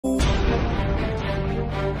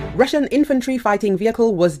Russian infantry fighting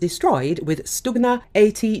vehicle was destroyed with STUGNA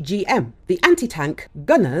ATGM. The anti-tank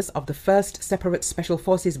gunners of the 1st Separate Special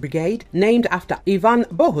Forces Brigade, named after Ivan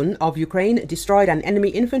Bohun of Ukraine, destroyed an enemy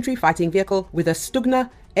infantry fighting vehicle with a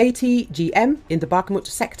STUGNA ATGM in the Bakhmut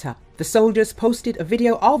sector. The soldiers posted a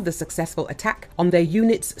video of the successful attack on their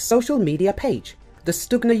unit's social media page. The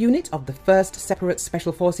STUGNA unit of the 1st Separate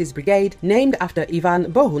Special Forces Brigade, named after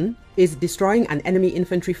Ivan Bohun, is destroying an enemy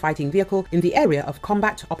infantry fighting vehicle in the area of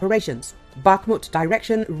combat operations. Bakhmut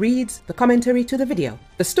Direction reads the commentary to the video.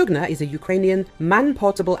 The STUGNA is a Ukrainian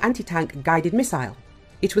man-portable anti-tank guided missile.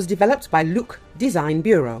 It was developed by Luk Design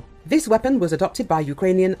Bureau. This weapon was adopted by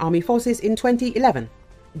Ukrainian army forces in 2011.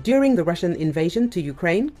 During the Russian invasion to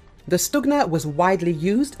Ukraine, the STUGNA was widely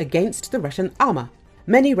used against the Russian armor.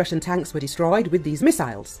 Many Russian tanks were destroyed with these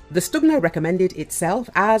missiles. The STUGNA recommended itself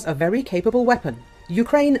as a very capable weapon.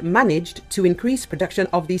 Ukraine managed to increase production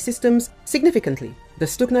of these systems significantly. The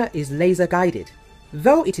STUGNA is laser-guided,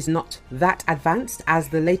 though it is not that advanced as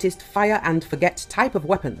the latest fire-and-forget type of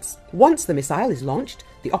weapons. Once the missile is launched,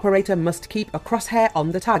 the operator must keep a crosshair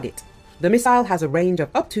on the target. The missile has a range of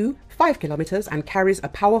up to 5 kilometers and carries a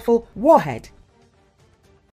powerful warhead.